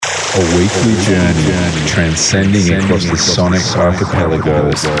A weekly journey transcending across the sonic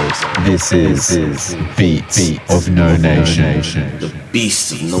archipelagos. This is Beats of No Nation. The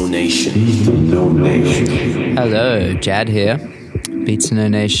Beast of No Nation. Hello, Jad here. Beats of No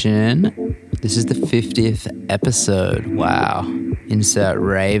Nation. This is the 50th episode. Wow. Insert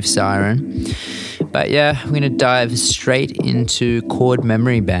rave siren. But yeah, we're going to dive straight into Chord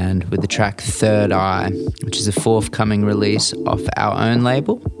Memory Band with the track Third Eye, which is a forthcoming release off our own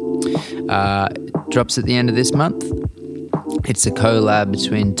label. Drops at the end of this month. It's a collab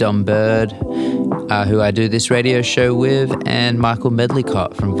between Dom Bird, who I do this radio show with, and Michael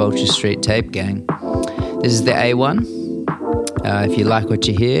Medlicott from Vulture Street Tape Gang. This is the A1. If you like what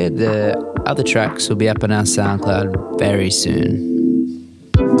you hear, the other tracks will be up on our SoundCloud very soon.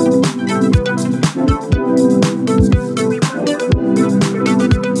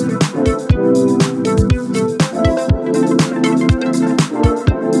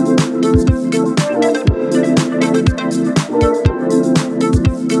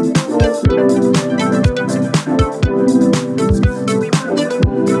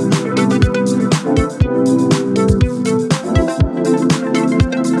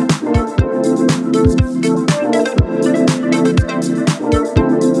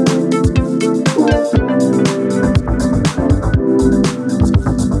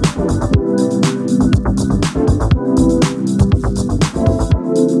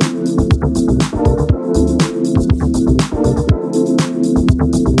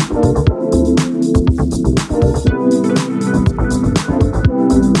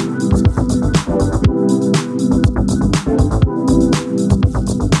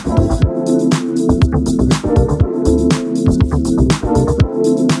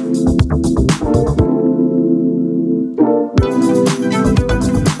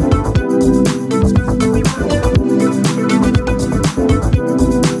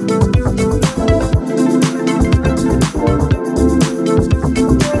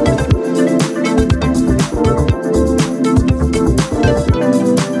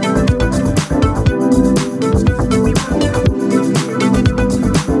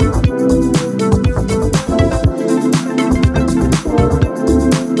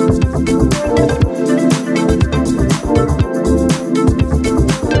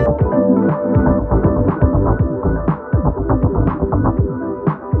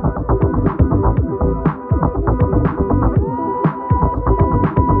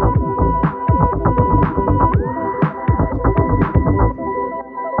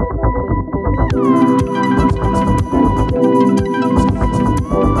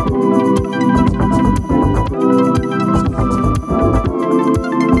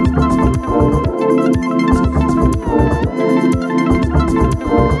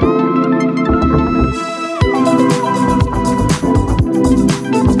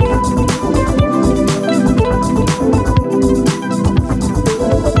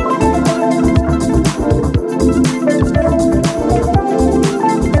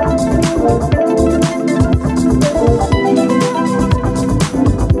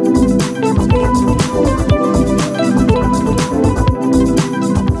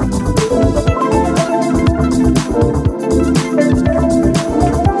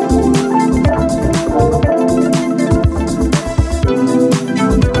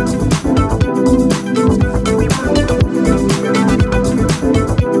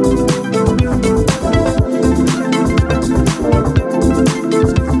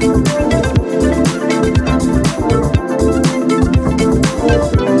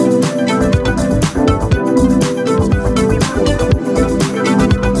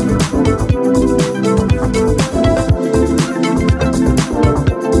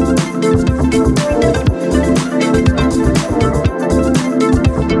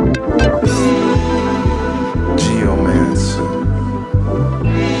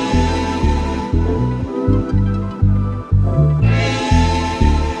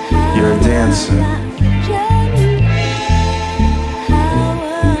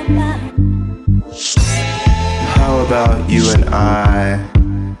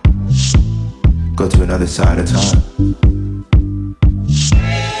 Side of time.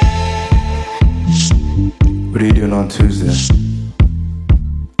 What are you doing on Tuesday?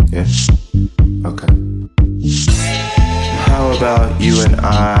 Yeah? Okay. How about you and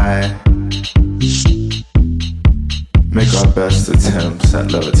I make our best attempts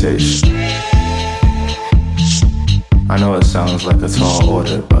at levitation? I know it sounds like a tall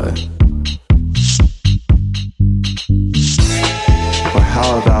order, but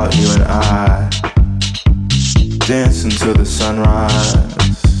how about you and I dance until the sunrise?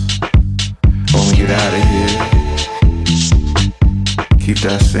 When we get out of here, keep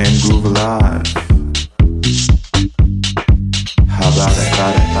that same groove alive. How about it?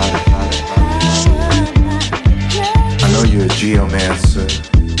 I know you're a geomancer.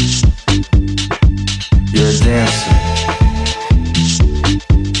 You're a dancer.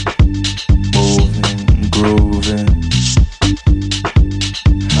 Moving, grooving.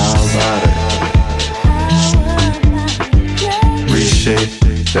 How about it? Reshape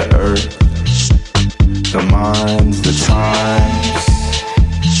the earth, the minds, the times.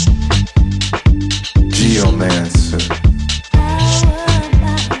 Geomancer.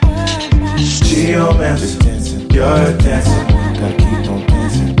 Geomancer, dancing, you're a dancer. Gotta keep on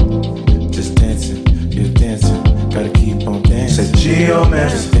dancing. Just dancing, you're dancing. Gotta keep on dancing. Say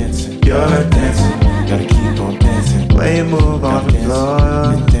geomancer, dancing, you're a dancer. Gotta keep on dancing. Way you move on the floor.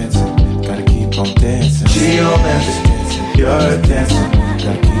 You're dancing, gotta keep on dancing. Geomancer, dancing, you're a dancer.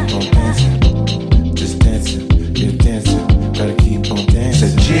 Gotta keep on dancing. Just dancing, you're dancing. Gotta keep on dancing.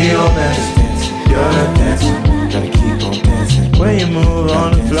 Say geomancer, dancing, you're a dancer. Gotta keep on dancing. Way you move on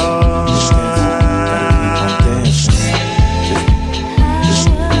the floor.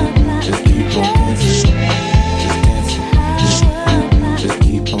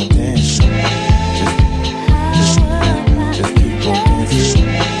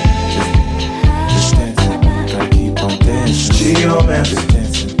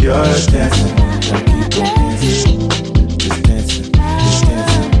 You're a dancer, gotta keep on dancing. Just dancing,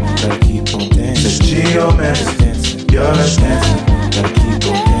 gotta keep on dancing. The geomancer dancing, you're a dancer, gotta keep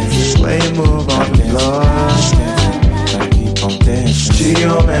on dancing. Way you move on the floor, gotta keep on dancing.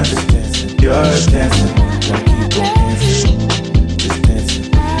 Geomancer dancing, you're a dancer, gotta keep on dancing. Just dancing,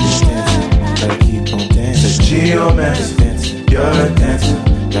 gotta keep on dancing. The geomancer dancing, you're a dancer,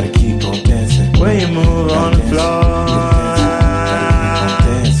 gotta keep on dancing. Way you move on the floor.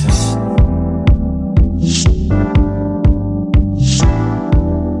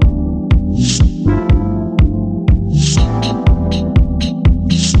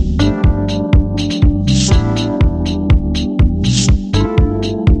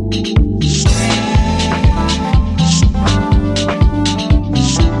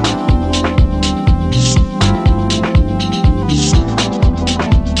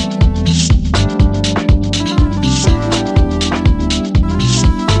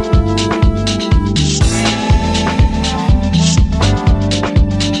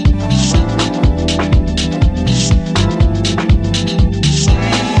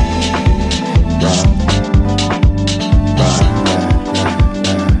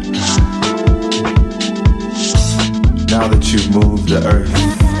 Now that you've moved the earth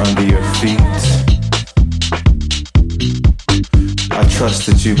under your feet, I trust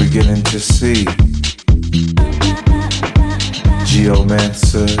that you're beginning to see.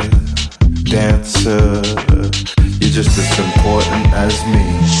 Geomancer, dancer, you're just as important as me.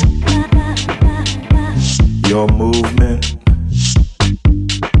 Your movement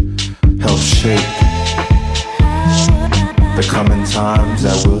helps shape the coming times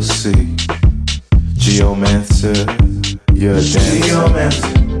that we'll see. Geomancer, you're a dancer. Geomancer,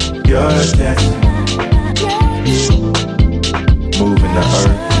 you're a dancer. Moving the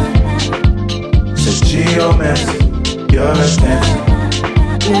earth. Say geomancer, you're a dancer.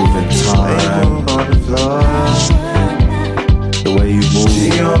 Moving time. Move on the floor. The way you move.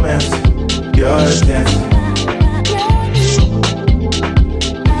 Geomancer, you're a dancer.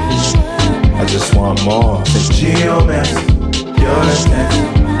 I just want more. Say geomancer, you're a dancer.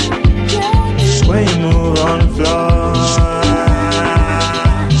 When you move on the floor.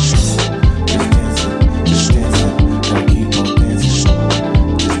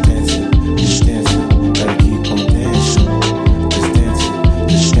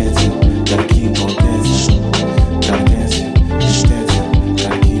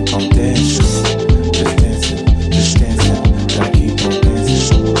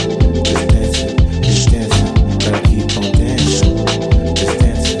 Just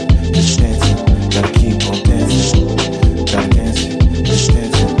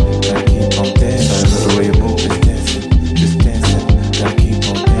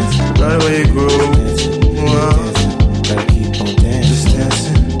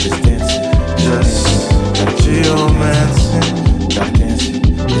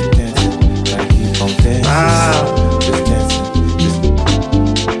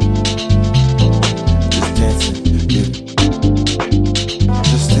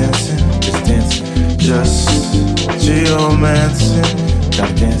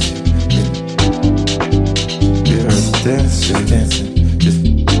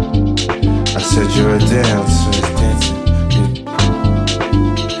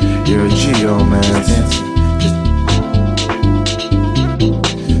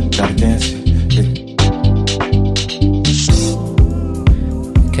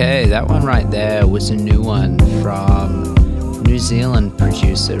that one right there was a new one from New Zealand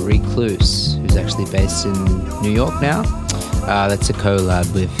producer Recluse, who's actually based in New York now. That's a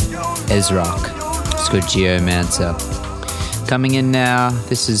collab with Ezrock. It's called Geomancer. Coming in now,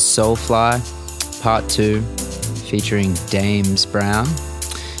 this is Soulfly, Part 2, featuring Dames Brown.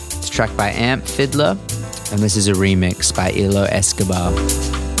 It's a track by Amp Fiddler, and this is a remix by Ilo Escobar.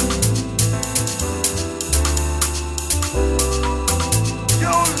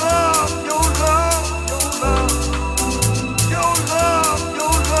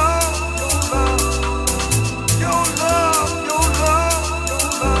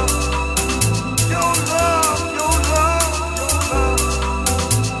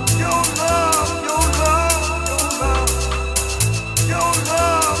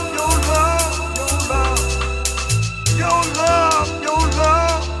 Your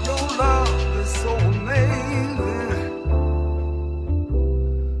love,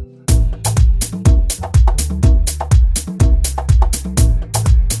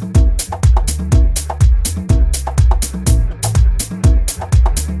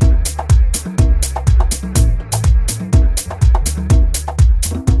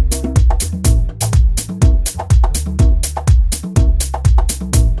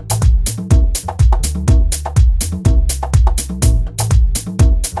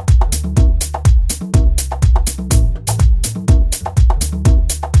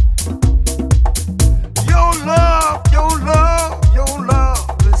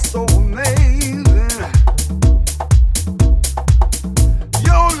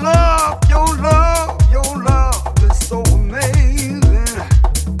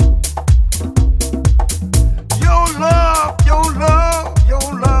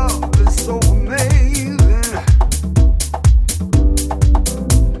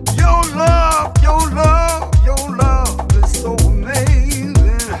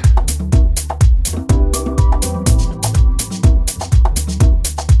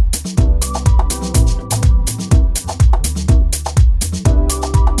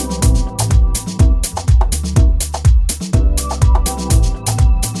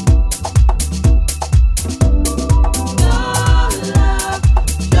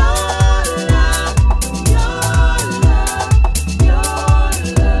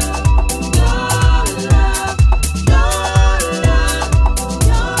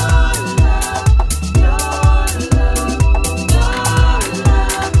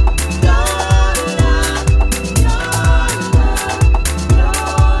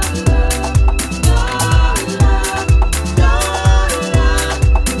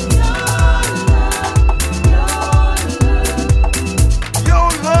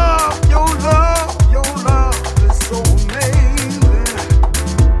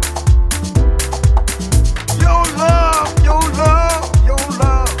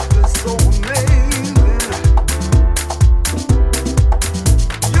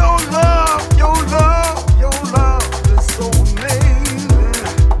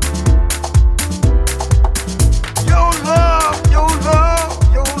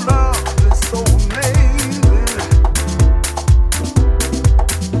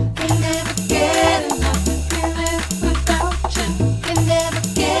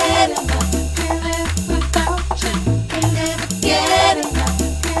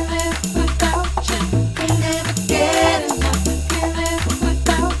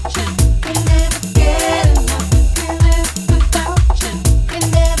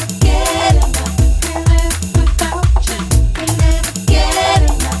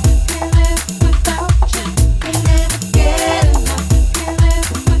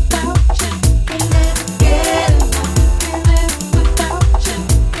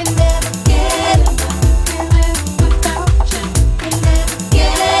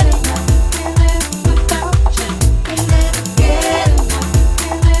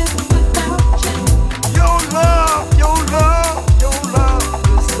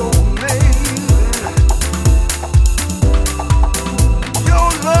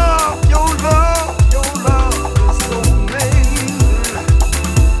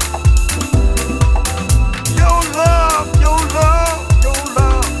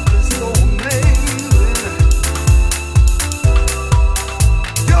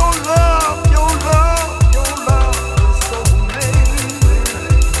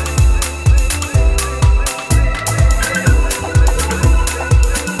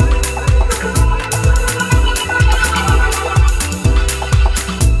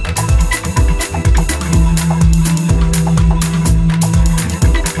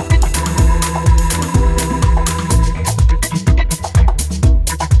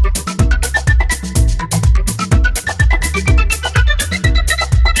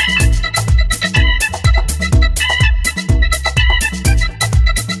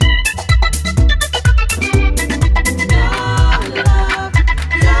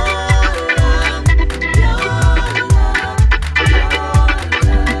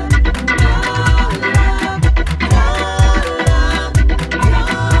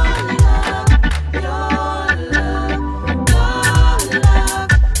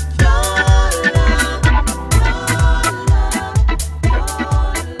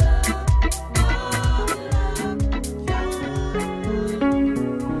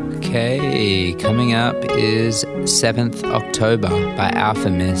 coming up is 7th October by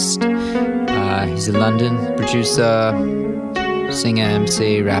Alphamist. He's a London producer, singer,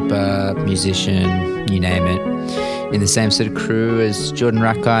 MC, rapper, musician, you name it. In the same sort of crew as Jordan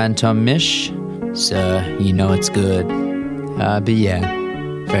Rakai and Tom Misch, so you know it's good. But yeah,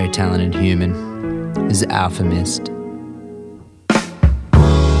 very talented human. This is Alphamist.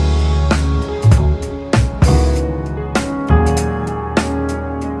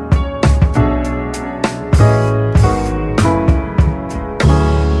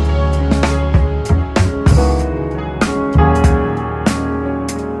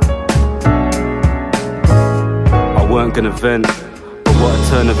 An event, but what a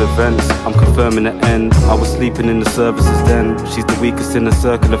turn of events. I'm confirming the end. I was sleeping in the services then. She's the weakest in a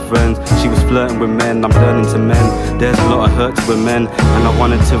circle of friends. She was flirting with men, I'm learning to mend. There's a lot of hurt to men, and I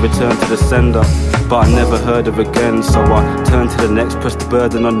wanted to return to the sender, but I never heard of again. So I turned to the next, pressed the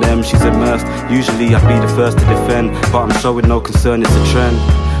burden on them. She's immersed. Usually I'd be the first to defend, but I'm showing no concern, it's a trend.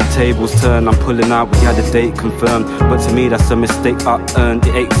 Tables turn, I'm pulling out, we had a date confirmed, but to me that's a mistake I earned.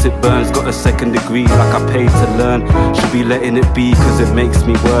 It aches, it burns, got a second degree like I paid to learn. Should be letting it be cause it makes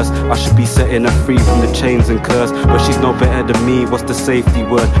me worse. I should be setting her free from the chains and curse, but she's no better than me, what's the safety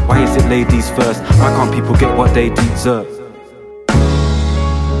word? Why is it ladies first? Why can't people get what they deserve?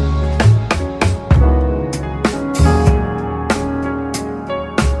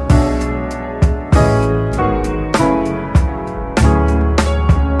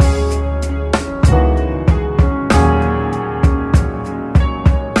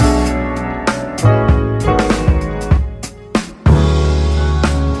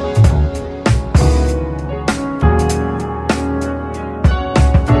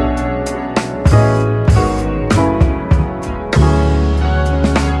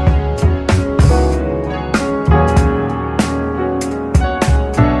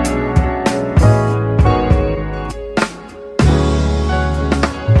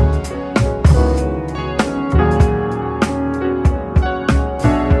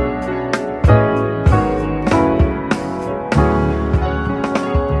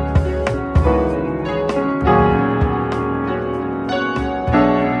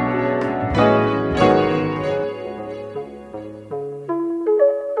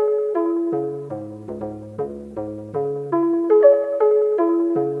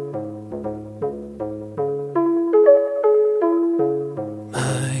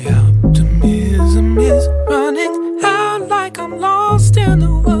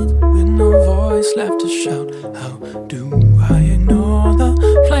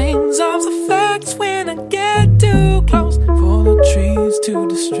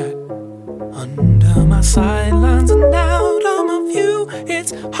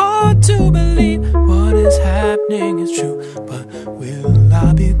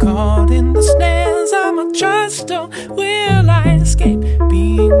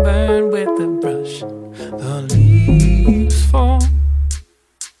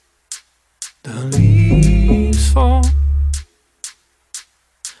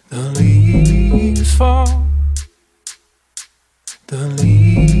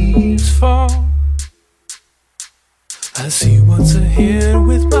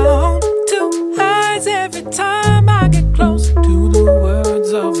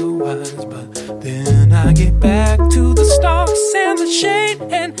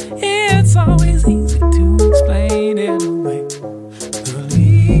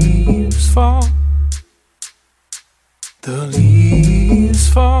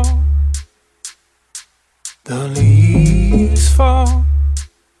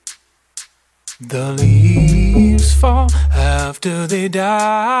 The leaves fall after they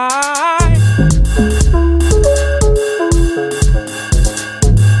die.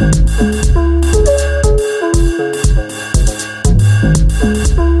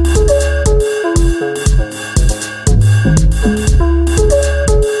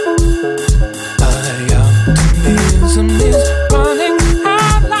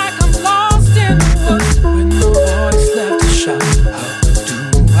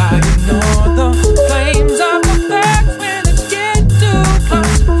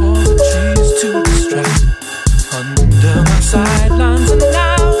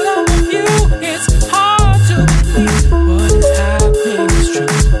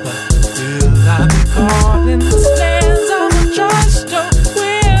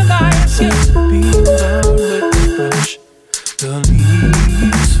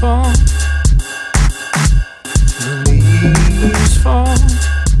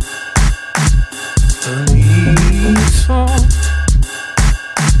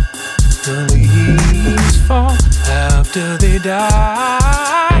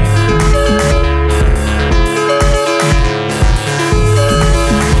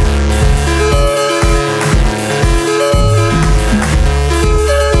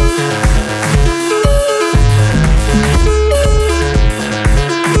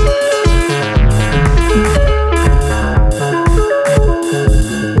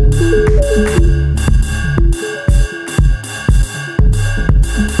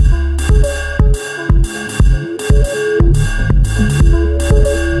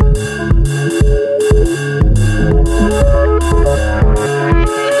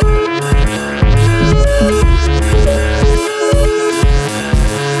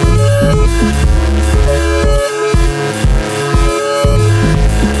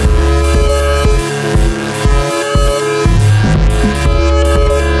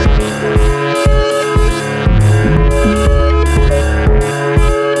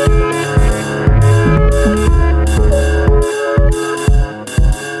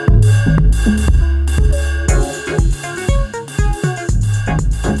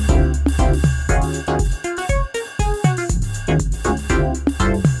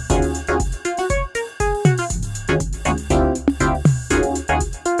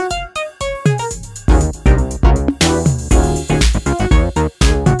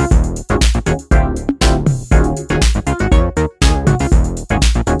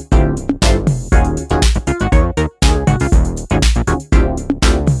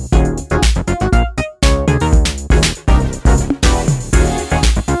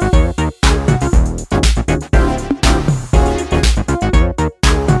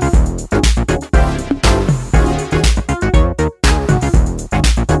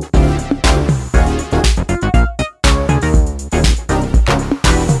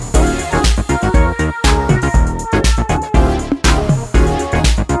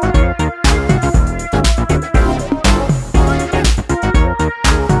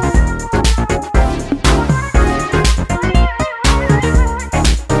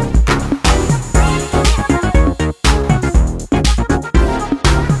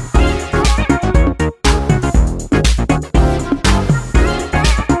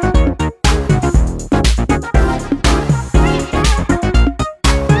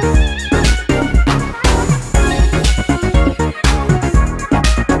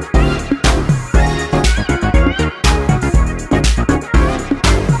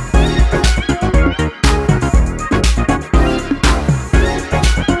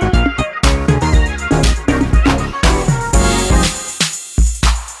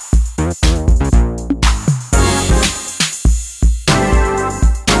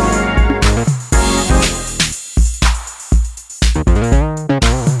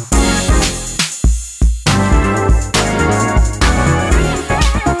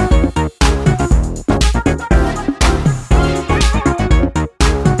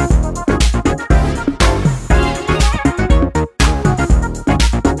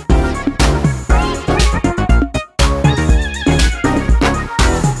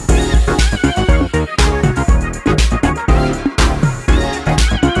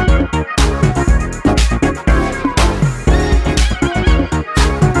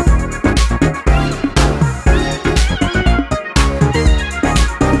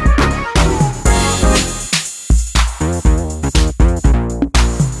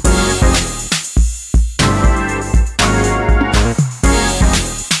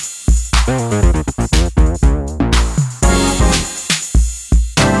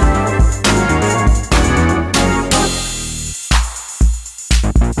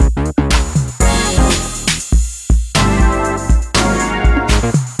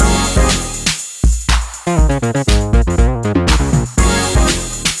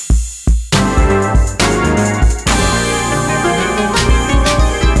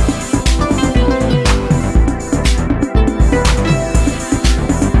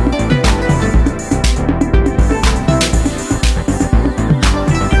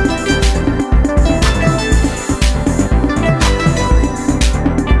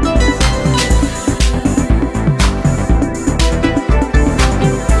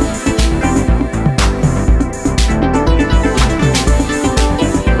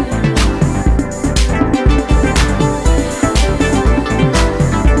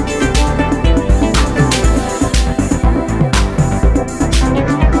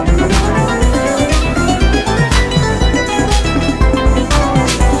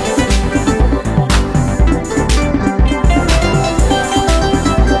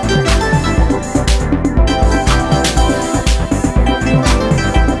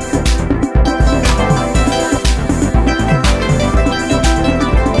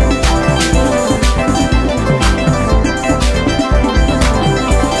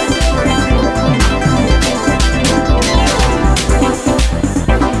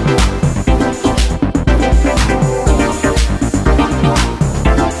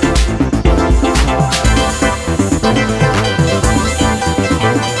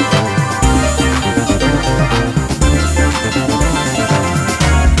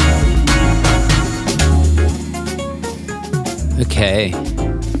 Okay,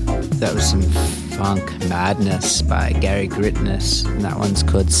 that was some funk madness by Gary Gritness, and that one's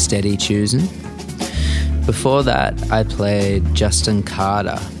called Steady Choosin'. Before that, I played Justin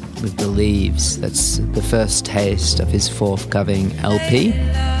Carter with The Leaves. That's the first taste of his forthcoming LP.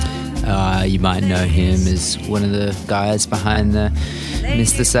 You might know him as one of the guys behind the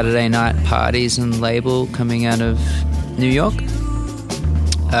Mr. Saturday Night Parties and label coming out of New York.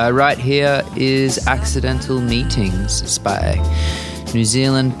 Right here is Accidental Meetings. It's by New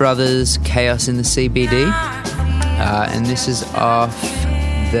Zealand brothers Chaos in the CBD. And this is off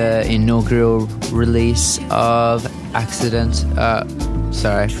the inaugural release of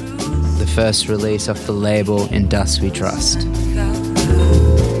the first release off the label In Dust We Trust.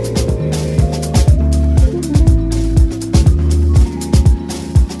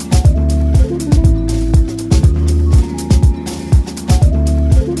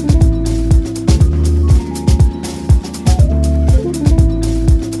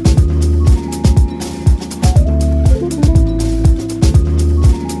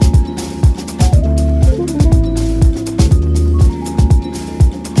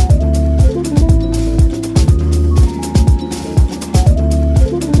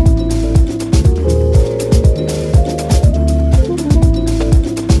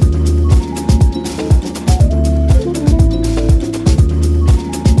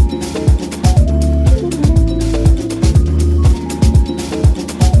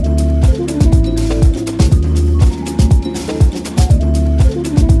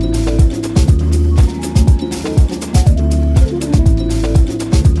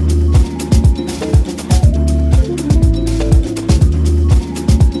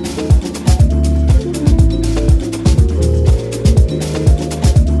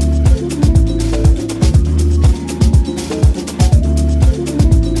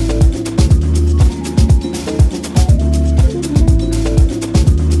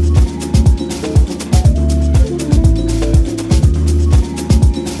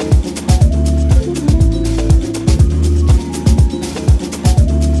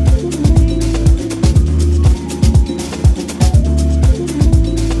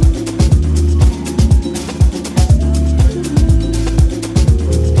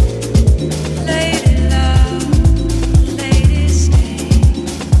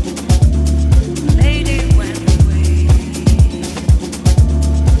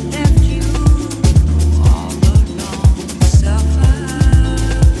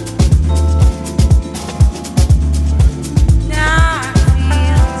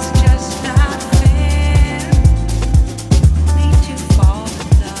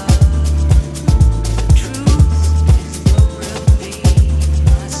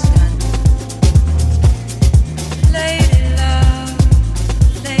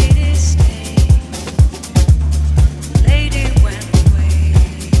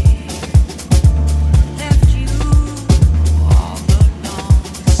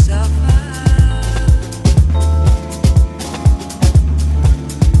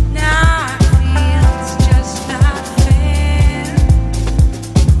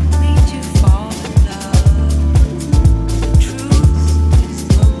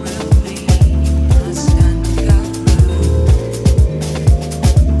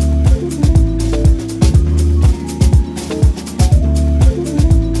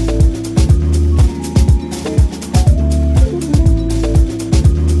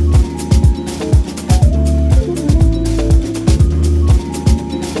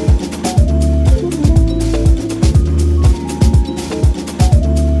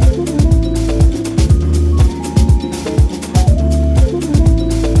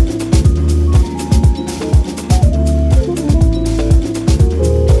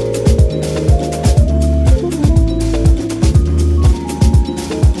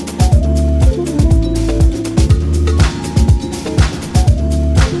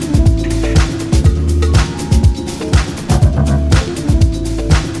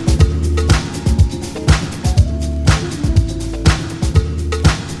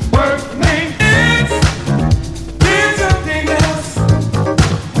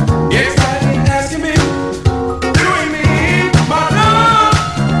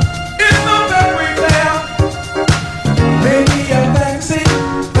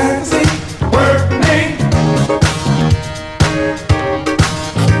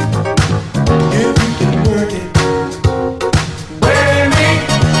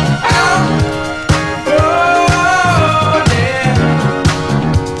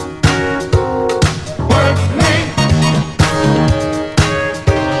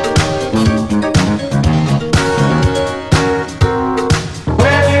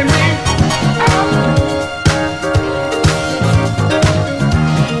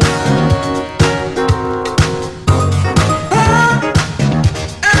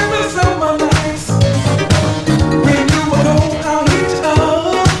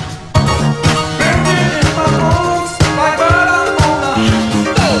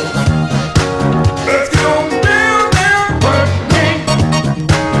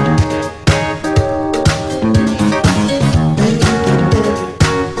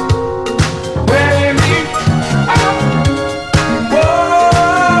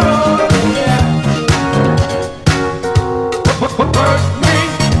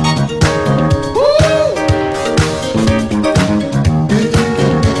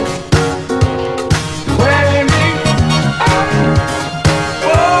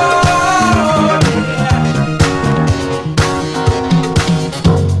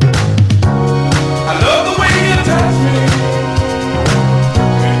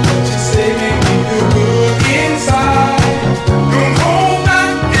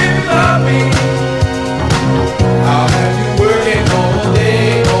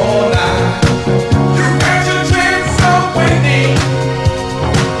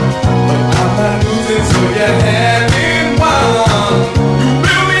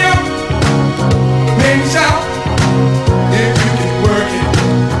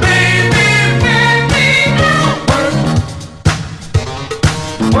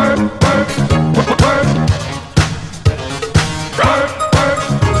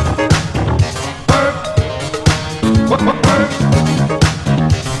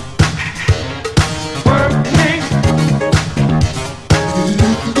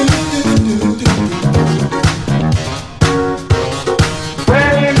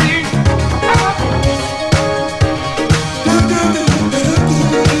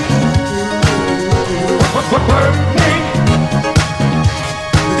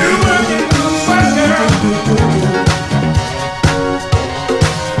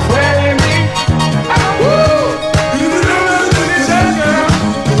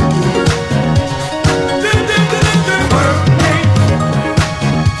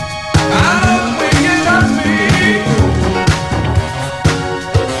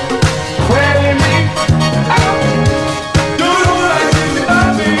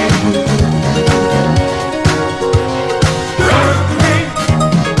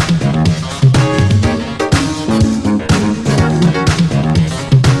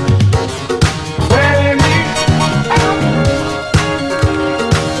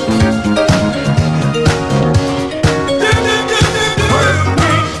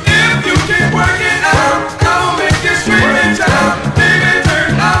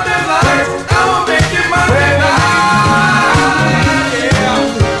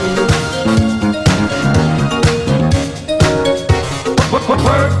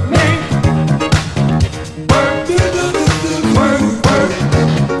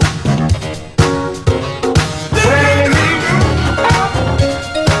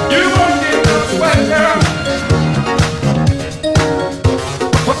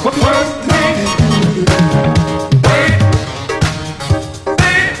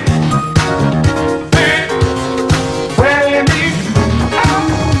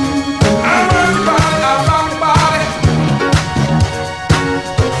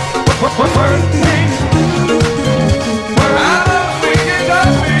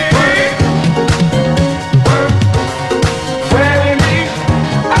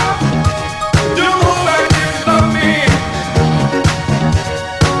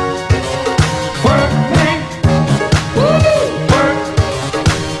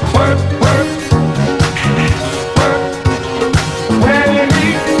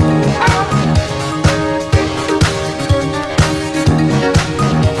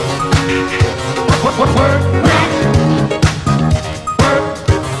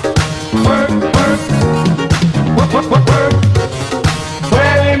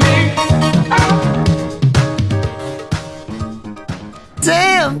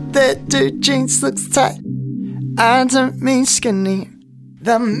 Damn, that dude jeans looks tight. I don't mean skinny.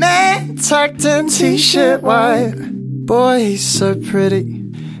 The man tucked in t-shirt white. Boy, he's so pretty.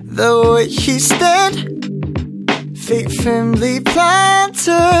 The way he stand, feet firmly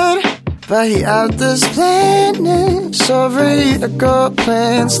planted. But he out this planet. Sorry, I got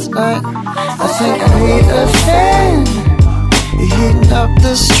plans tonight. I think I need a fan. Heating up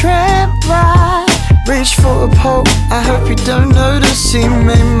this tram ride. Reach for a pole, I hope you don't notice. He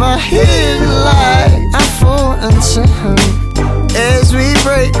made my head light. I fall into him. As we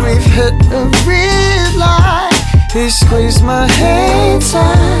break, we've hit a red light. He squeezed my hand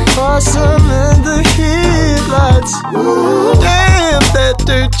tight. Awesome in the headlights. Ooh, damn, that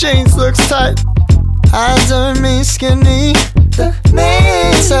dude jeans looks tight. I don't mean skinny. The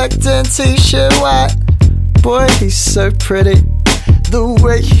man tucked in t-shirt white. Boy, he's so pretty. The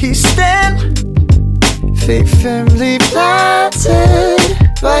way he stand, feet firmly planted.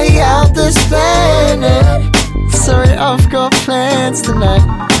 But he out this planet. Sorry, I've got plans tonight.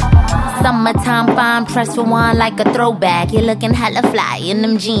 Summertime fine, press for one like a throwback. You're looking hella fly in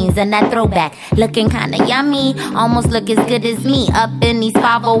them jeans and that throwback. Looking kinda yummy, almost look as good as me. Up in these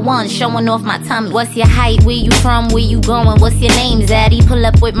 501s, showing off my tummy. What's your height, where you from, where you going, what's your name, Zaddy? Pull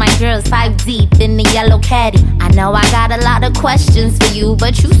up with my girls 5 deep in the yellow caddy. I know I got a lot of questions for you,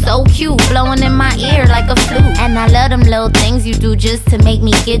 but you so cute, blowing in my ear like a flute. And I love them little things you do just to make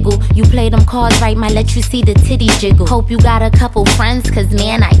me giggle. You play them cards right, might let you see the titty jiggle. Hope you got a couple friends, cause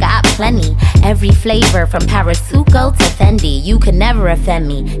man, I got plenty. Every flavor from Parasuco to Fendi. You could never offend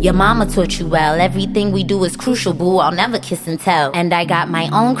me. Your mama taught you well. Everything we do is crucial, boo. I'll never kiss and tell. And I got my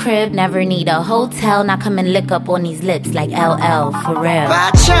own crib, never need a hotel. Now come and lick up on these lips like LL, for real.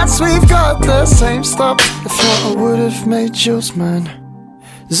 By chance we've got the same stop. If not, I would have made yours mine.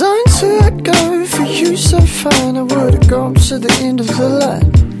 Zone 2, I'd go for you so fine. I would have gone to the end of the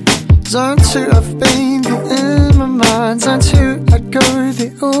line. Zone 2, I've been there in my mind. Zone 2, I go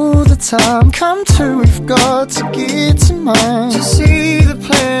there all the time. Come 2, we've got to get to mine. To see the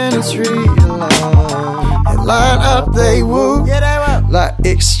planets realign and light up, they will. Yeah, they will. Like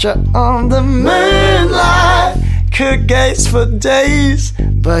fixture on the moonlight. Could gaze for days,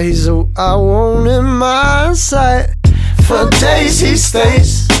 but he's all I want in my sight. For days he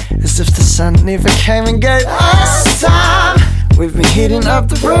stays, as if the sun never came and gave us time. We've been heating up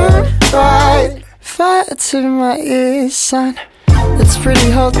the room, right? Fire to my ears, son. It's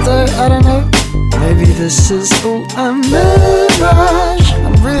pretty hot though, I don't know. Maybe this is all a mirage.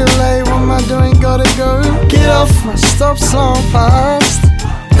 I'm real late, what am I doing? Gotta go. Get off my stops long past.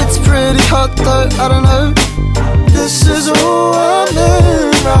 It's pretty hot though, I don't know. This is all a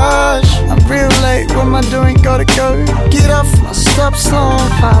mirage. I'm real late, what am I doing? Gotta go. Get off my stops long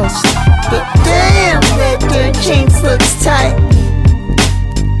past. But damn, that dirt jeans looks tight.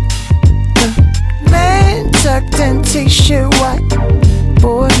 Man tucked in t-shirt white.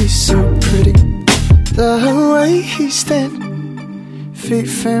 Boy, he's so pretty. The way he's standing, feet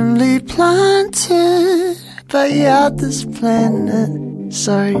firmly planted. But yeah, this planet.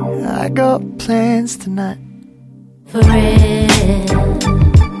 Sorry, I got plans tonight. For real,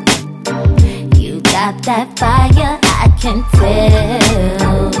 you got that fire, I can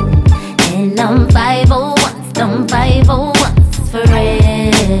tell. And them 501s, them 501s, for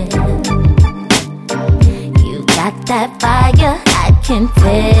real. You got that fire, I can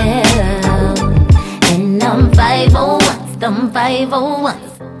tell. And them 501s, them 501s.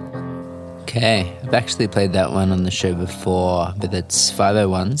 Okay, I've actually played that one on the show before, but it's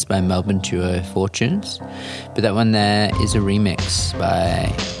 501s by Melbourne duo Fortunes. But that one there is a remix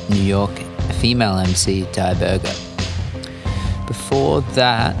by New York female MC Die Burger. Before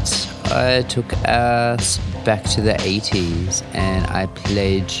that, I took us back to the 80s and I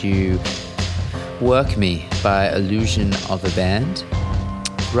played you Work Me by Illusion of a Band.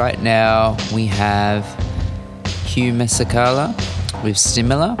 Right now we have Hugh Masekela with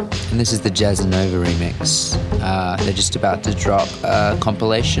Similar, and this is the Jazzanova remix. They're just about to drop a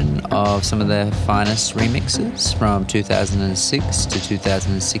compilation of some of their finest remixes from 2006 to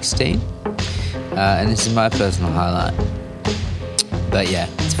 2016, and this is my personal highlight. But yeah,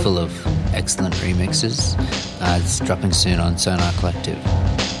 it's full of excellent remixes. It's dropping soon on Sonar Collective.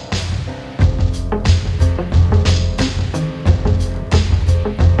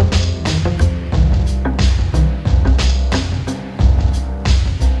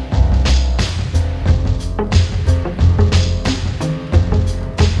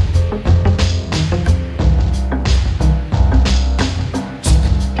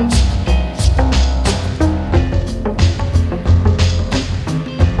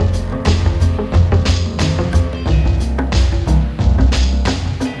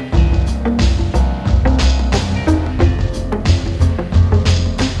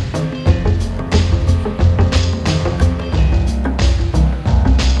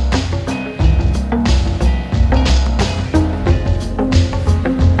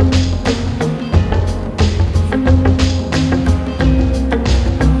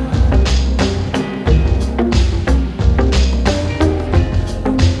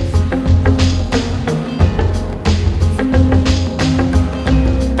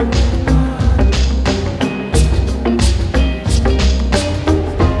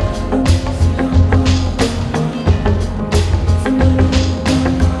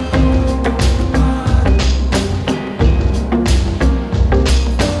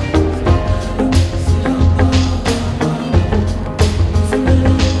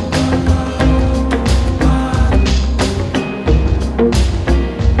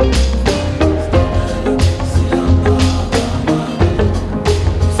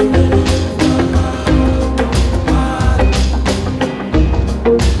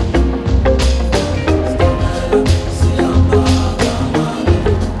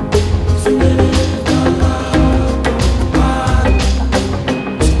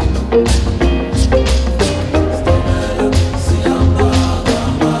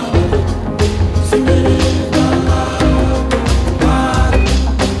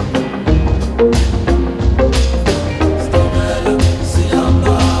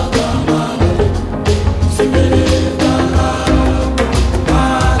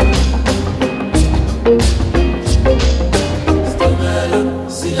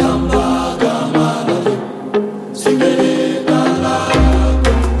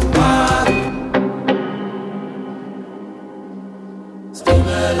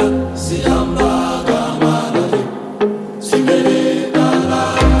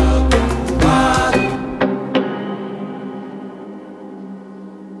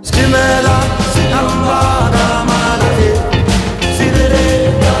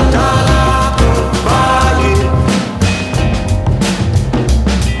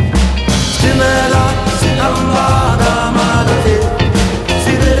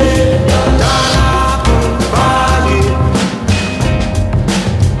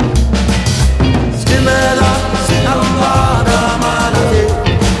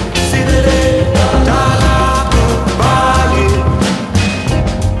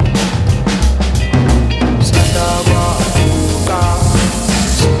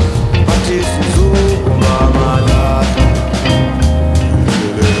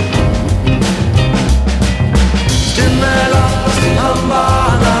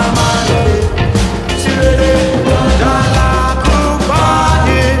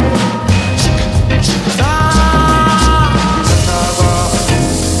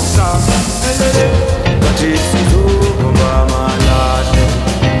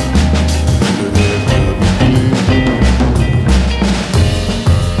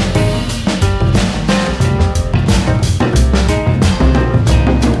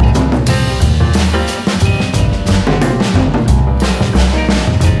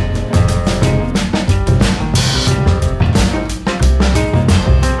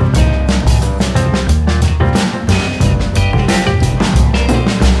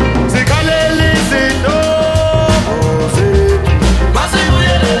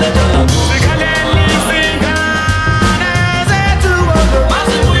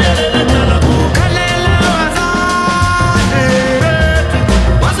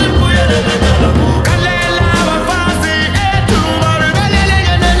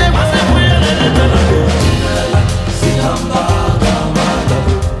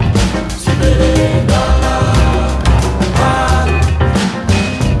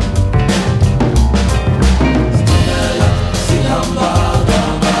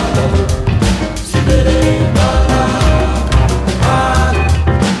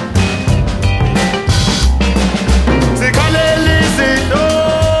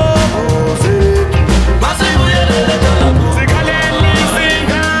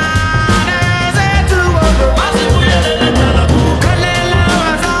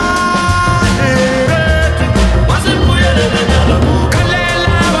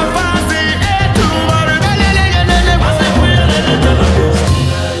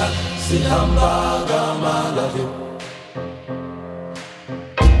 Sihambagama, love you.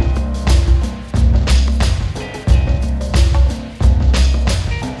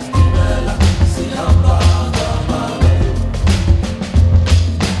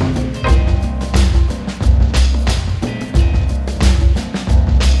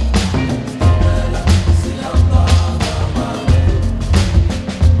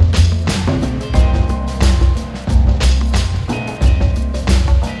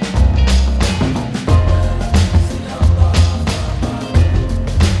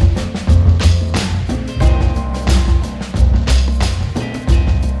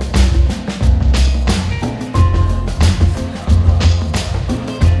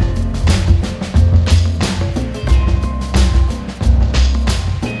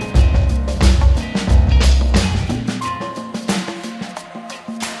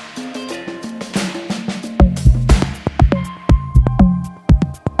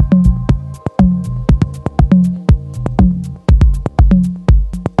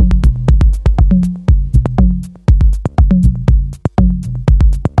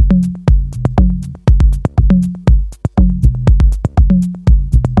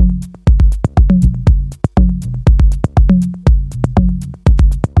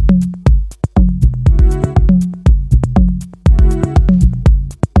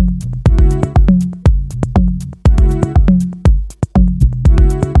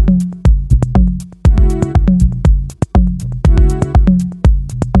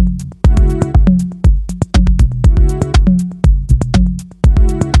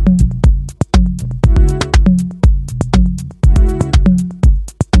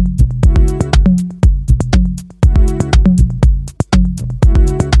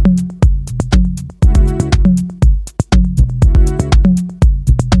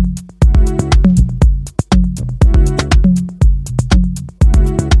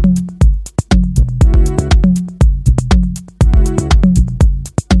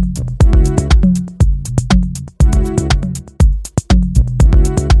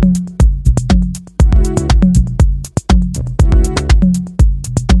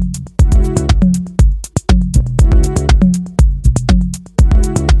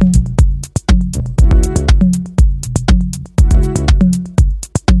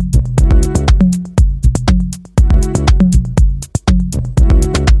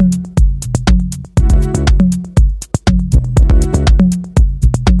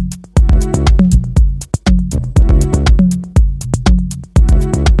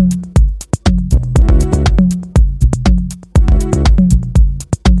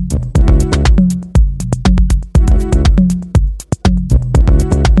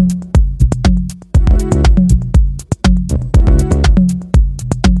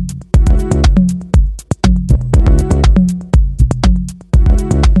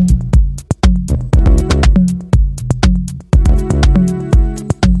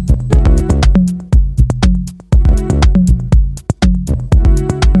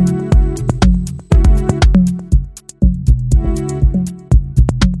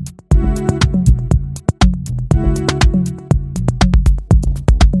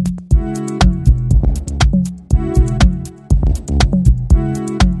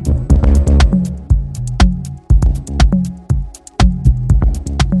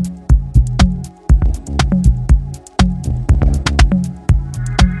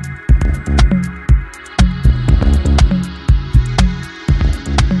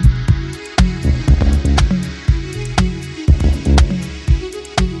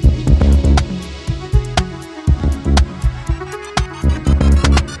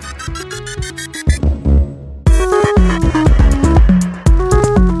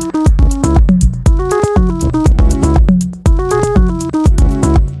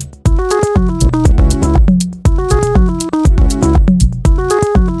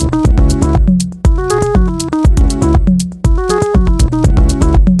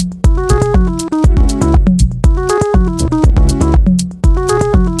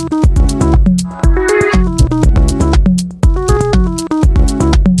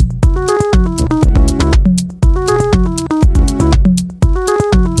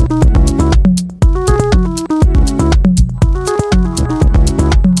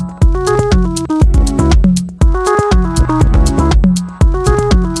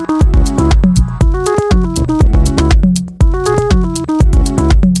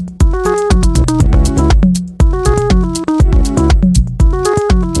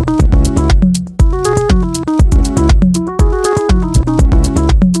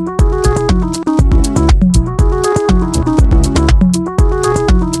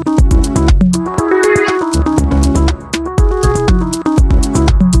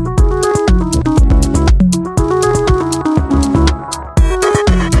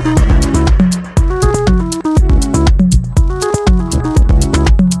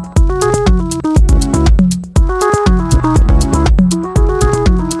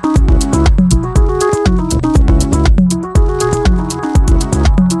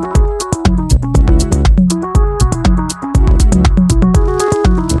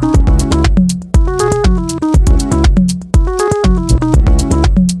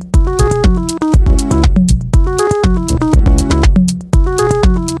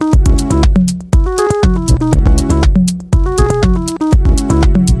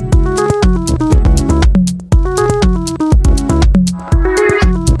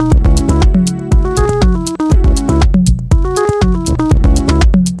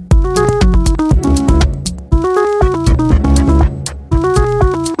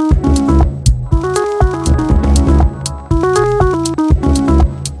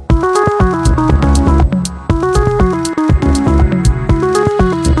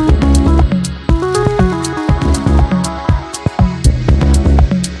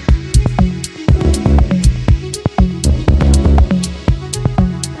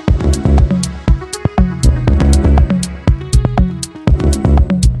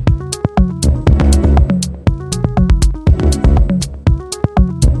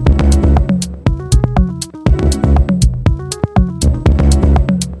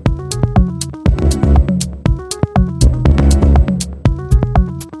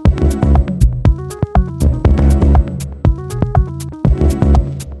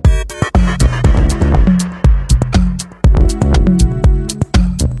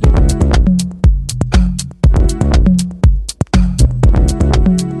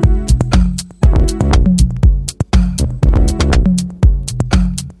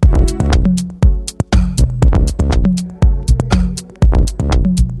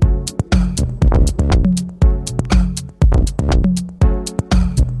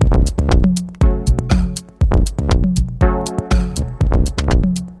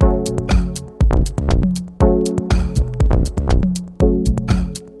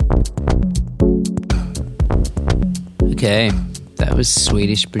 Okay, that was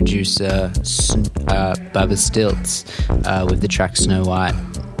Swedish producer Bubba Stilts with the track Snow White.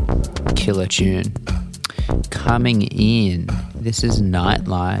 Killer tune. Coming in, this is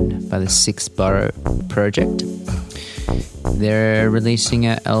Nightline by the Six Borough Project. They're releasing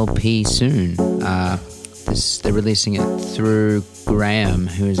an LP soon. They're releasing it through Graham,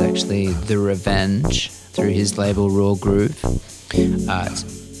 who is actually The Revenge, through his label Raw Groove.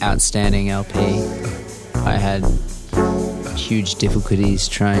 It's outstanding LP. I had huge difficulties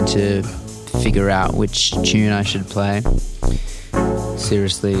trying to figure out which tune I should play.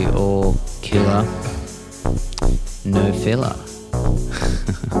 Seriously, all killer, no filler.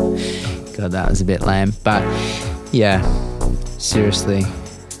 God, that was a bit lame. But yeah, seriously,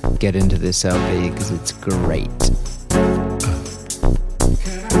 get into this LP because it's great.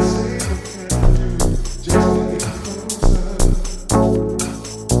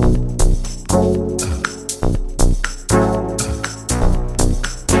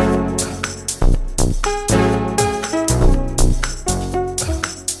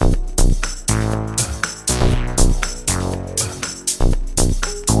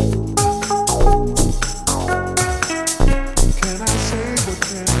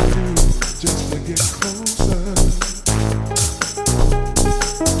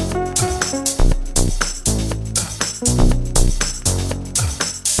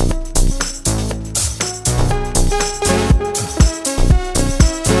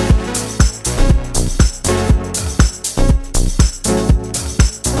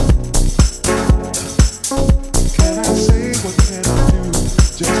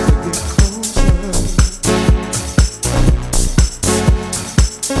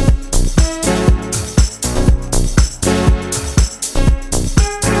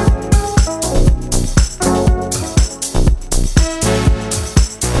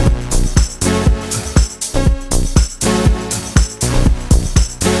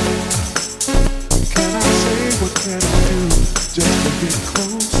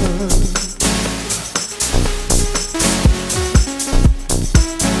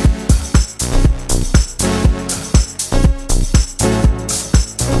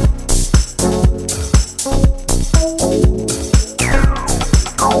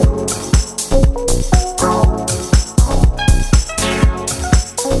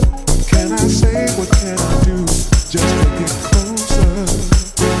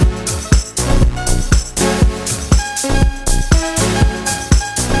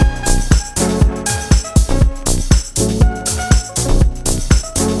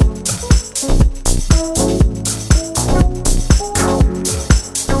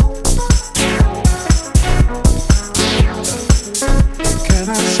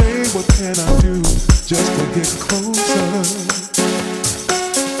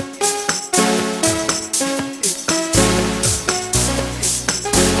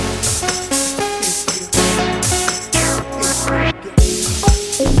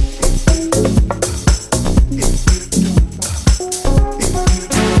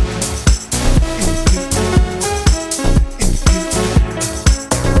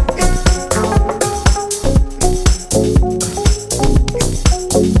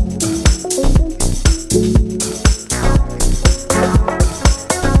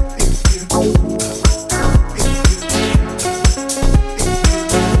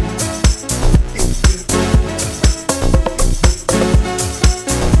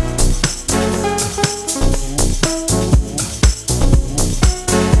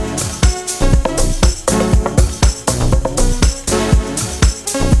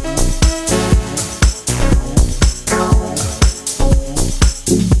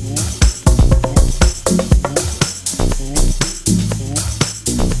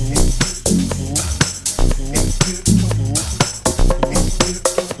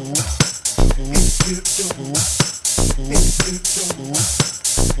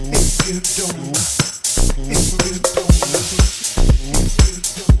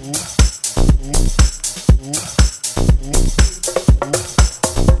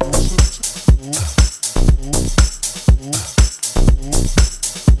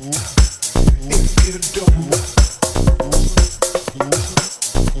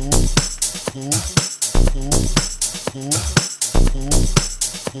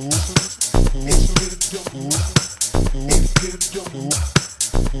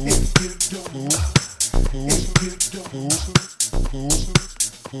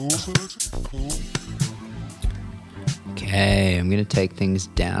 Okay, I'm going to take things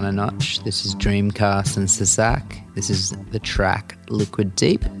down a notch. This is Dreamcast and Sasak. This is the track Liquid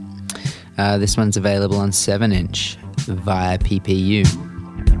Deep. This one's available on 7-inch via PPU.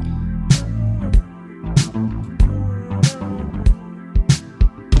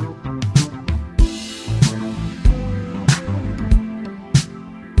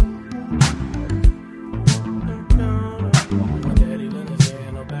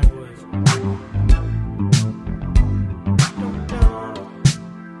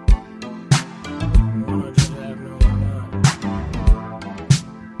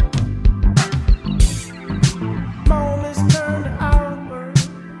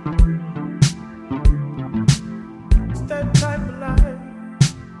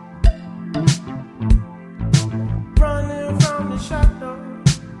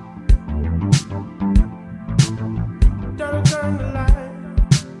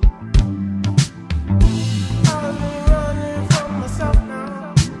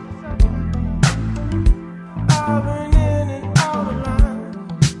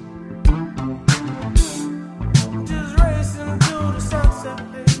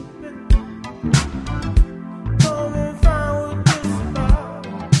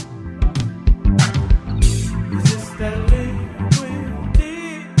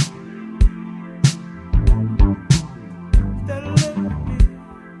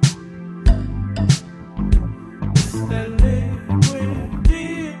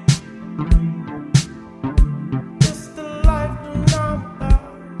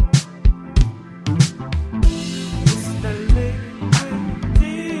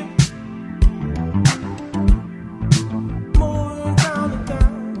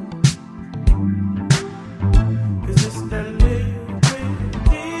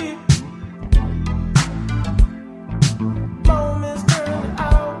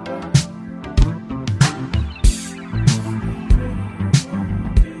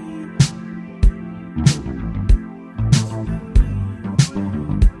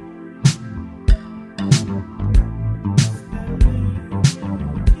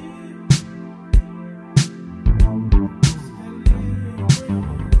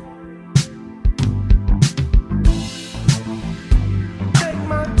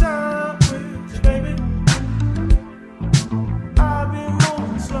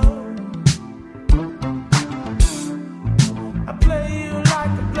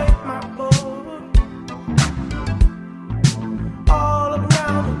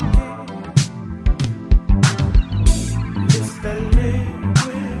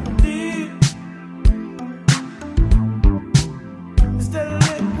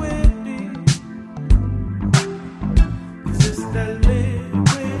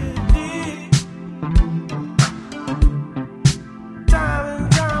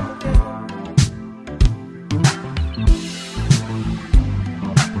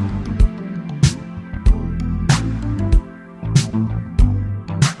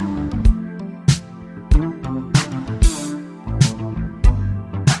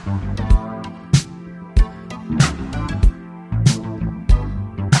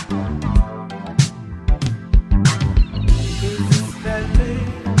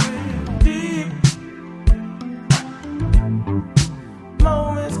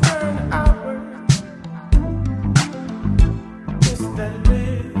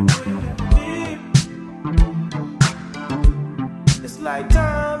 like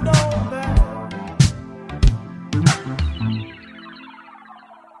time don't pass.